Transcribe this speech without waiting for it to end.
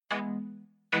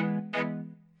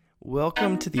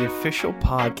Welcome to the official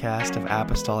podcast of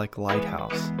Apostolic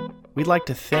Lighthouse. We'd like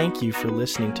to thank you for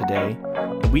listening today,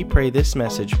 and we pray this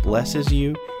message blesses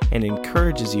you and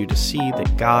encourages you to see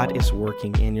that God is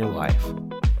working in your life.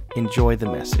 Enjoy the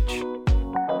message.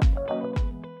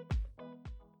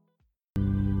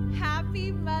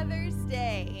 Happy Mother's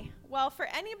Day. Well, for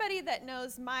anybody that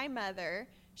knows my mother,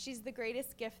 she's the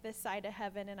greatest gift this side of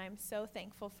heaven, and I'm so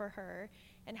thankful for her.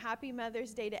 And happy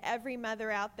Mother's Day to every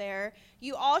mother out there.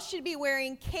 You all should be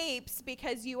wearing capes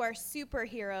because you are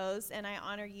superheroes, and I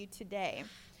honor you today.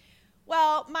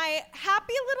 Well, my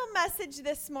happy little message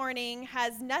this morning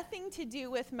has nothing to do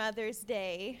with Mother's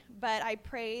Day, but I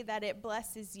pray that it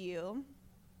blesses you.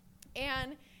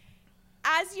 And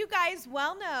as you guys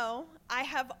well know, I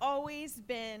have always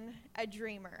been a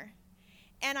dreamer.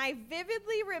 And I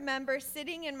vividly remember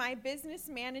sitting in my business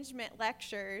management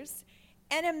lectures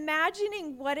and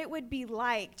imagining what it would be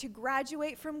like to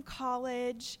graduate from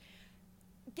college,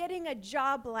 getting a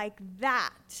job like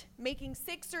that, making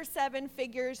 6 or 7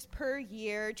 figures per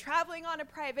year, traveling on a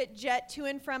private jet to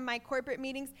and from my corporate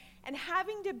meetings, and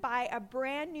having to buy a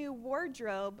brand new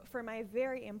wardrobe for my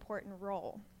very important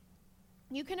role.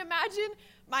 You can imagine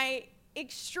my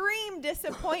extreme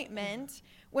disappointment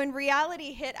when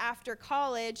reality hit after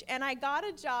college and I got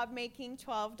a job making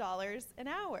 $12 an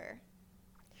hour.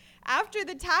 After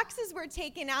the taxes were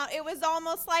taken out, it was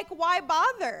almost like, why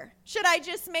bother? Should I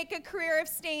just make a career of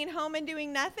staying home and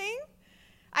doing nothing?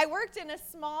 I worked in a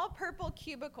small purple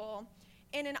cubicle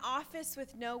in an office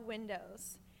with no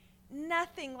windows.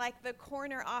 Nothing like the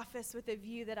corner office with a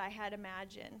view that I had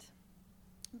imagined.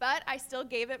 But I still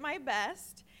gave it my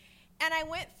best. And I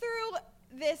went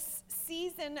through this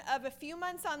season of a few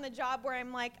months on the job where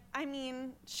I'm like,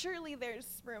 surely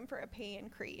there's room for a pay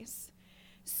increase.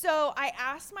 So I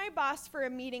asked my boss for a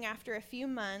meeting after a few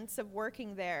months of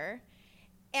working there,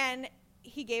 and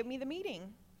he gave me the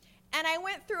meeting. And I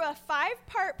went through a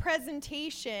 5-part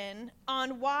presentation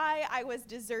on why I was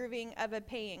deserving of a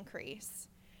pay increase.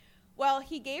 Well,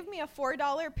 he gave me a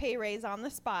 $4 pay raise on the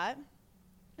spot,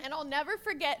 and I'll never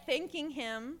forget thanking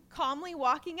him, calmly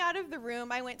walking out of the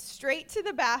room. I went straight to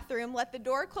the bathroom, let the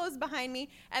door close behind me,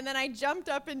 and then I jumped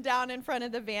up and down in front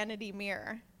of the vanity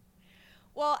mirror.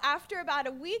 Well, after about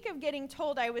a week of getting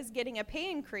told I was getting a pay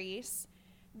increase,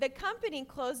 the company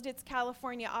closed its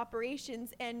California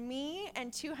operations, and me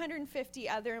and 250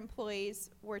 other employees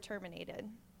were terminated.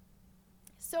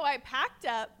 So I packed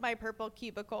up my purple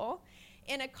cubicle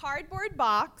in a cardboard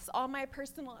box. All my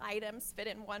personal items fit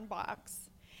in one box.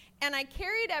 And I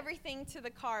carried everything to the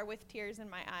car with tears in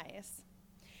my eyes.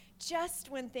 Just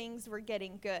when things were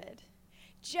getting good,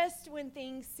 just when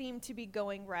things seemed to be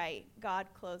going right, God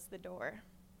closed the door.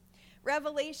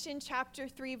 Revelation chapter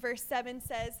 3, verse 7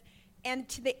 says, "And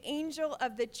to the angel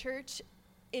of the church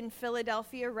in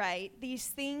Philadelphia write, these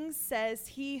things says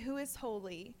he who is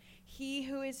holy, he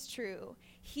who is true,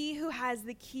 he who has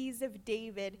the keys of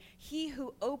David, he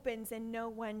who opens and no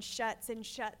one shuts, and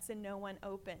shuts and no one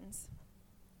opens."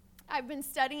 I've been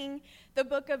studying the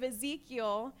book of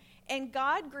Ezekiel, and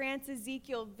God grants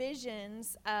Ezekiel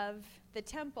visions of the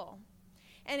temple.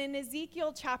 And in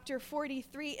Ezekiel chapter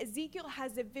 43, Ezekiel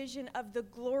has a vision of the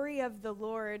glory of the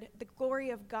Lord, the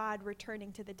glory of God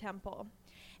returning to the temple.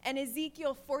 And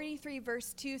Ezekiel 43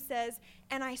 verse 2 says,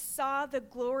 "And I saw the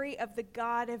glory of the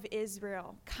God of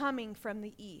Israel coming from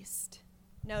the east."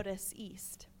 Notice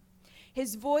east.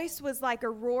 "His voice was like a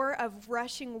roar of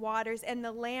rushing waters, and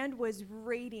the land was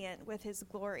radiant with his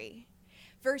glory."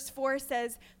 Verse 4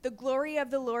 says, "The glory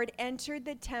of the Lord entered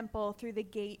the temple through the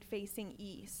gate facing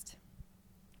east."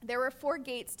 There were 4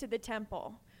 gates to the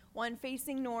temple, one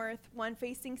facing north, one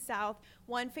facing south,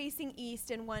 one facing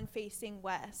east, and one facing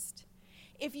west.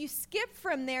 If you skip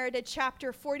from there to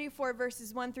chapter 44,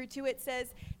 verses 1 through 2, it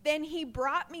says, "Then he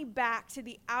brought me back to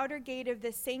the outer gate of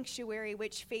the sanctuary,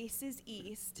 which faces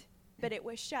east, but it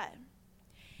was shut.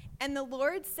 And the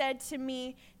Lord said to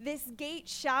me, this gate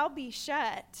shall be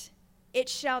shut. It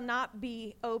shall not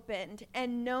be opened,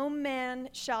 and no man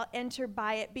shall enter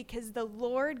by it, because the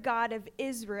Lord God of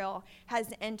Israel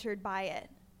has entered by it.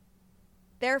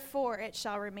 Therefore it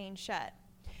shall remain shut."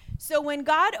 So when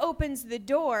God opens the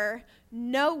door,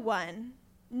 no one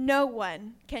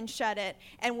can shut it.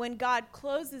 And when God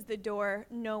closes the door,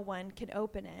 no one can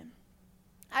open it.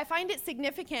 I find it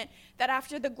significant that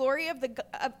after the glory of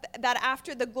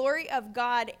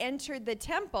God entered the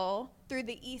temple through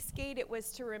the east gate, it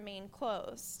was to remain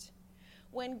closed.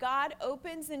 When God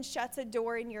opens and shuts a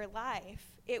door in your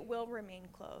life, it will remain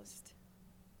closed.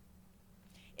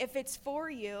 If it's for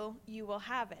you, you will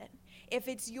have it. If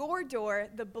it's your door,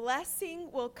 the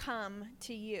blessing will come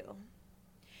to you.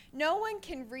 No one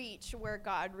can reach where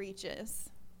God reaches,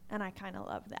 and I kind of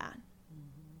love that.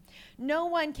 No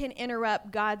one can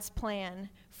interrupt God's plan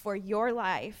for your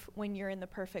life when you're in the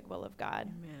perfect will of God.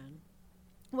 Amen.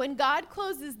 When God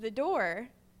closes the door,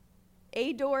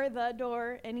 a door, the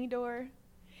door, any door,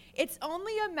 it's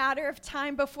only a matter of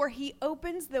time before he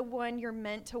opens the one you're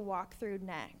meant to walk through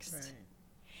next. Right.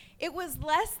 It was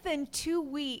less than 2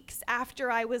 weeks after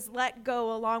I was let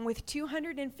go along with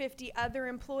 250 other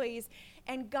employees,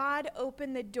 and God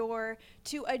opened the door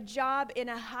to a job in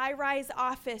a high-rise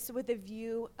office with a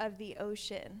view of the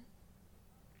ocean.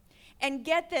 And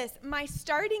get this, my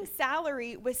starting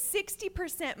salary was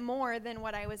 60% more than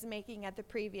what I was making at the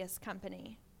previous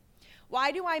company.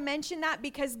 Why do I mention that?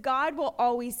 Because God will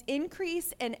always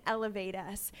increase and elevate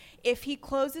us. If he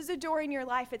closes a door in your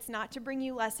life, it's not to bring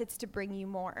you less, it's to bring you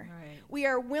more. Right. We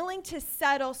are willing to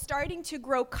settle, starting to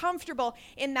grow comfortable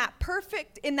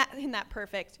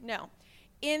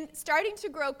starting to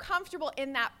grow comfortable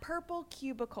in that purple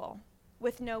cubicle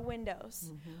with no windows.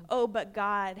 Mm-hmm. Oh, but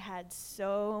God had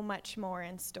so much more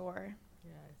in store.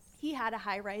 Yes. He had a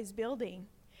high-rise building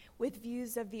with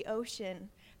views of the ocean,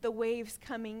 the waves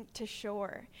coming to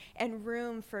shore, and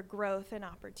room for growth and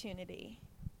opportunity.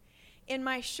 In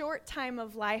my short time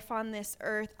of life on this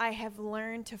earth, I have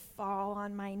learned to fall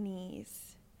on my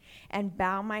knees and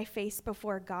bow my face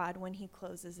before God when he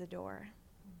closes a door.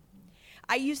 Mm-hmm.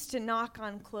 I used to knock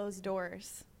on closed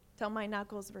doors till my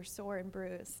knuckles were sore and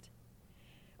bruised.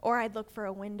 Or I'd look for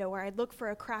a window, or I'd look for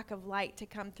a crack of light to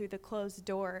come through the closed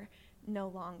door. No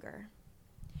longer.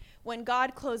 When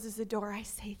God closes the door, I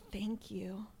say, thank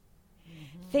you.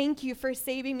 Mm-hmm. Thank you for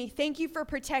saving me. Thank you for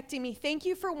protecting me. Thank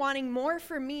you for wanting more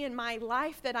for me in my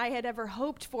life than I had ever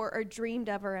hoped for or dreamed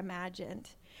of or imagined.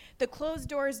 The closed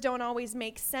doors don't always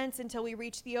make sense until we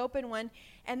reach the open one.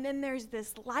 And then there's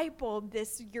this light bulb,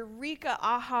 this eureka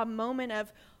aha moment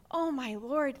of, oh my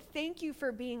Lord, thank you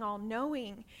for being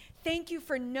all-knowing. Thank you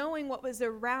for knowing what was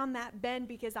around that bend,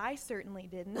 because I certainly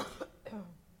didn't.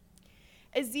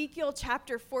 Ezekiel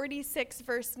chapter 46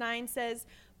 verse 9 says,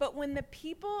 "But when the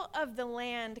people of the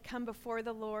land come before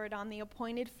the Lord on the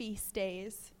appointed feast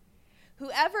days,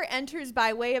 whoever enters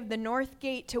by way of the north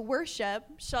gate to worship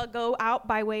shall go out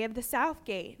by way of the south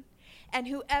gate. And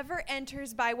whoever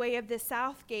enters by way of the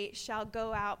south gate shall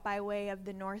go out by way of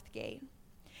the north gate.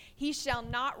 He shall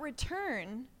not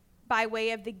return by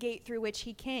way of the gate through which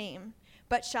he came,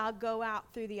 but shall go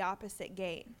out through the opposite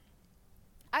gate."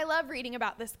 I love reading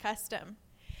about this custom.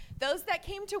 Those that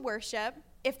came to worship,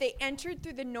 if they entered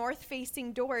through the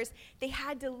north-facing doors, they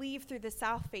had to leave through the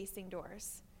south-facing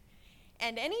doors.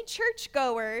 And any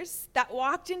churchgoers that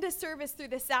walked into service through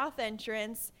the south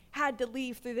entrance had to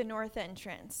leave through the north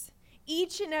entrance.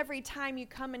 Each and every time you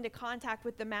come into contact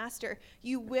with the master,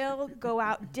 you will go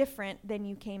out different than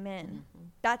you came in. Mm-hmm.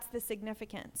 That's the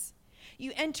significance.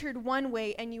 You entered one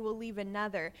way and you will leave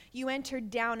another. You entered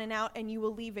down and out and you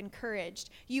will leave encouraged.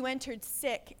 You entered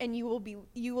sick and you will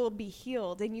be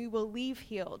healed and you will leave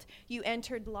healed. You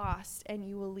entered lost and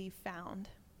you will leave found.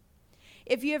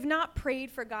 If you have not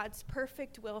prayed for God's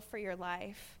perfect will for your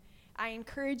life, I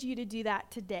encourage you to do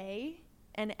that today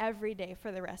and every day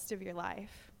for the rest of your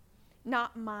life.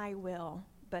 Not my will,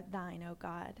 but thine, O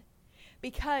God.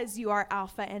 Because you are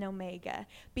Alpha and Omega,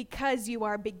 because you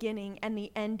are beginning and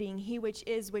the ending, he which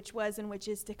is, which was, and which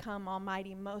is to come,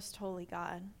 almighty, most holy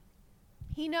God.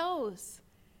 He knows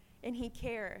and he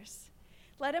cares.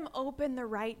 Let him open the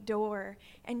right door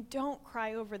and don't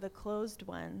cry over the closed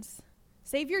ones.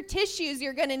 Save your tissues,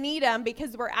 you're going to need them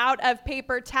because we're out of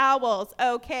paper towels,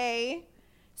 okay?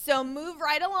 So move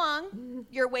right along.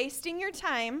 You're wasting your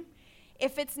time.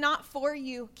 If it's not for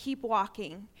you, keep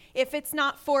walking. If it's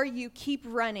not for you, keep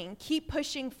running. Keep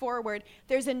pushing forward.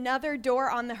 There's another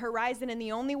door on the horizon, and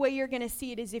the only way you're going to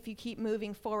see it is if you keep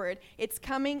moving forward. It's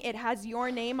coming. It has your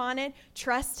name on it.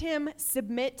 Trust him.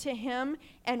 Submit to him.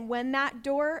 And when that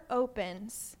door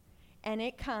opens and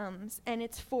it comes and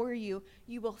it's for you,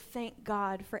 you will thank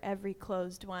God for every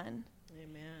closed one.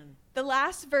 Amen. The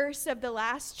last verse of the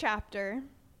last chapter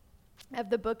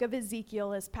of the book of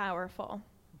Ezekiel is powerful.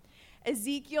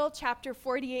 Ezekiel chapter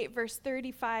 48 verse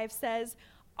 35 says,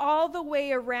 "All the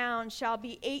way around shall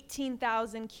be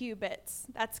 18,000 cubits."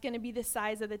 That's going to be the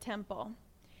size of the temple.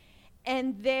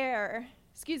 And the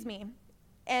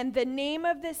name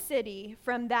of the city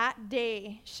from that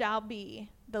day shall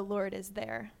be, "The Lord is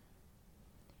there."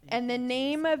 And the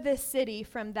name of the city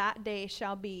from that day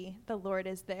shall be, "The Lord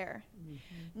is there."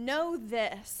 Mm-hmm. Know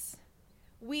this,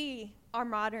 we are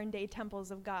modern day temples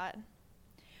of God.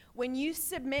 When you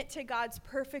submit to God's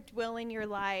perfect will in your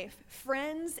life,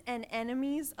 friends and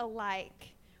enemies alike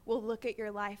will look at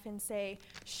your life and say,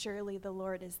 surely the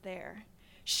Lord is there.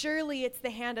 Surely it's the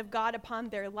hand of God upon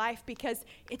their life, because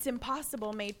it's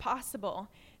impossible made possible.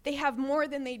 They have more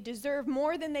than they deserve,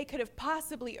 more than they could have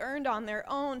possibly earned on their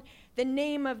own. The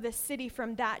name of the city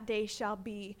from that day shall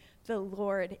be, the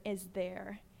Lord is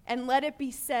there. And let it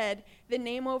be said, the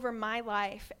name over my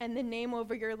life and the name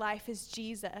over your life is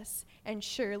Jesus, and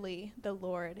surely the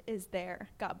Lord is there.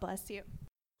 God bless you.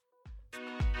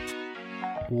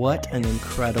 What an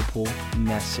incredible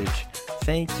message.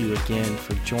 Thank you again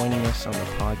for joining us on the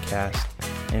podcast,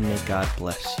 and may God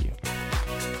bless you.